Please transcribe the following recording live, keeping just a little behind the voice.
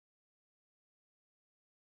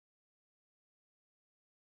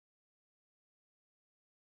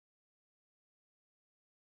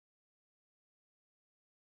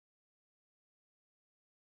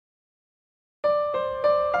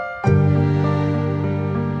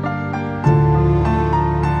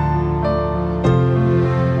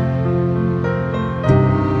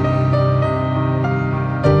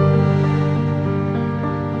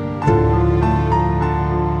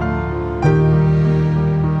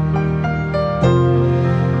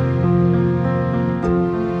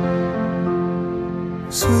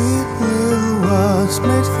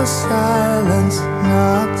the silence,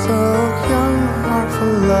 not so young, heart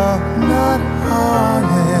for love, not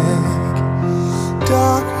heartache.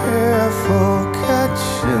 Dark hair for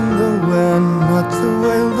catching the wind, not to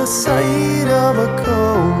wail the sight of a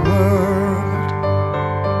cold world.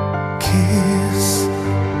 Kiss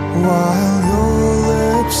while your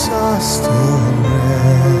lips are still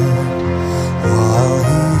red, while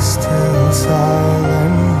he's still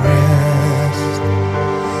silent. Rest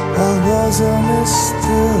while bosom is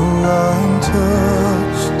still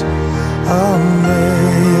untouched.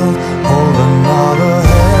 Unveiled, hold another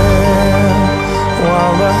hand,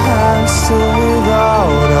 while the hand's still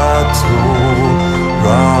without a tool.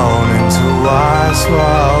 Round into eyes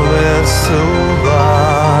while we're still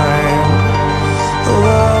blind.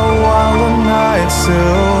 Love while the night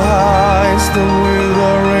still hides the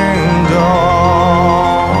withering dawn.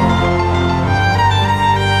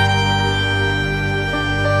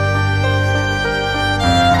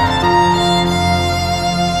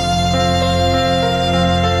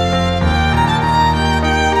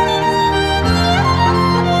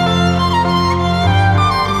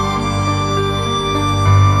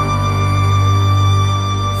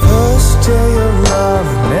 Day of love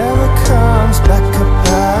never comes back. A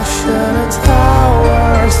passionate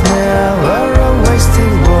hours never a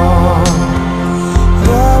wasted one.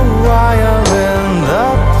 The violin, the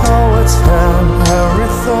poet's hand, every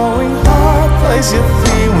thawing heart plays your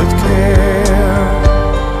theme with care.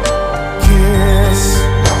 Kiss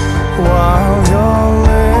while your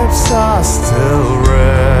lips are still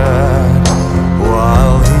red,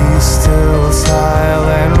 while he's still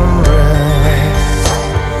silent.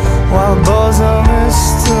 While bosom is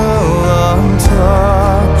still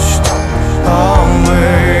untouched,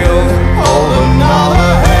 unveiled, hold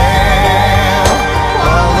another hand,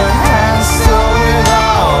 while the hand's still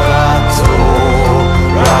without a tool.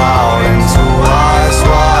 Round into eyes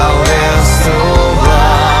while they're still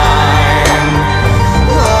blind.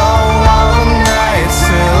 Love while the night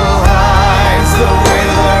still hides the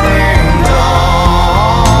withering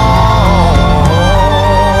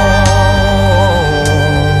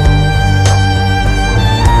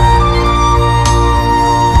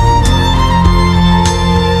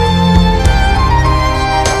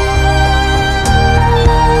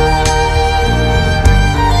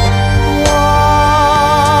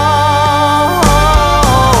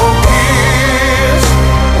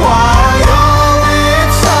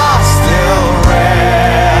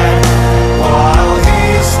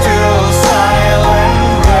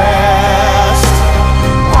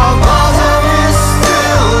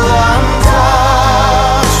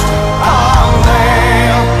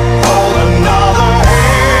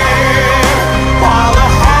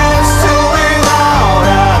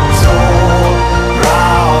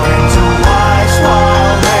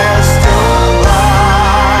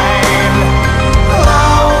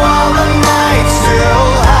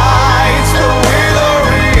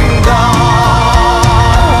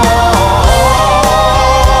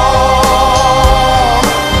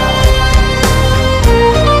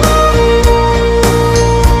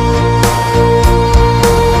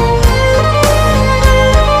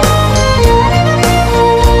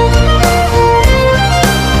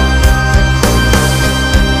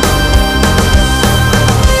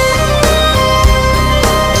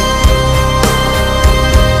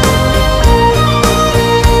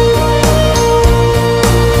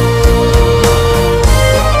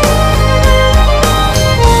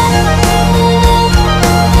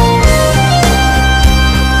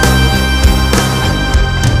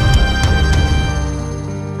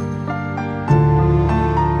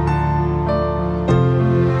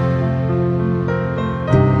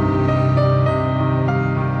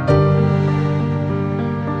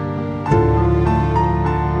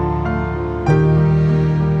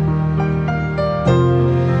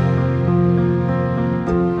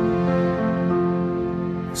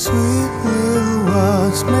sweet little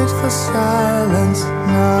words made for silence,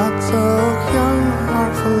 not so young,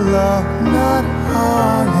 heart for love, not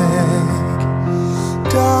heartache.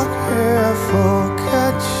 Dark hair for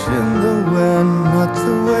catching the wind, not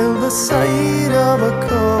to wail the sight of a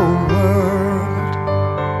cold world.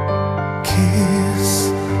 Kiss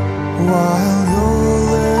while your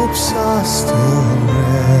lips are still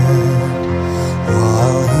red,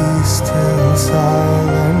 while he's still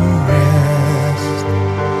silent. Rest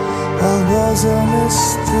while bosom is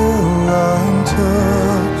still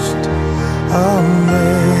untouched,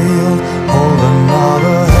 unveiled, hold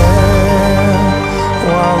another hand,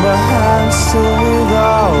 while the hand's still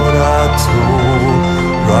without a tool.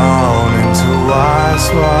 Round into eyes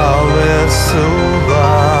while we're still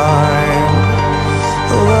blind.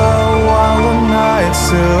 Love while the night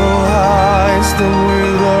still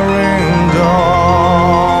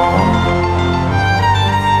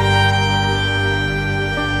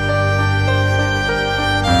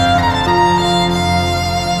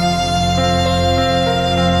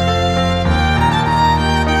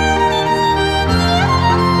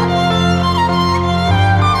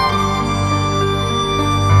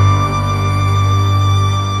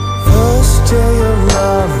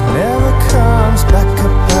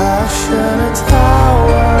passionate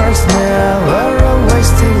hours, never a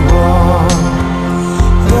wasted one.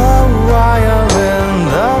 The violin,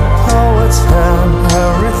 the poet's hand,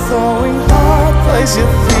 every throwing heart plays your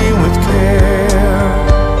theme with care.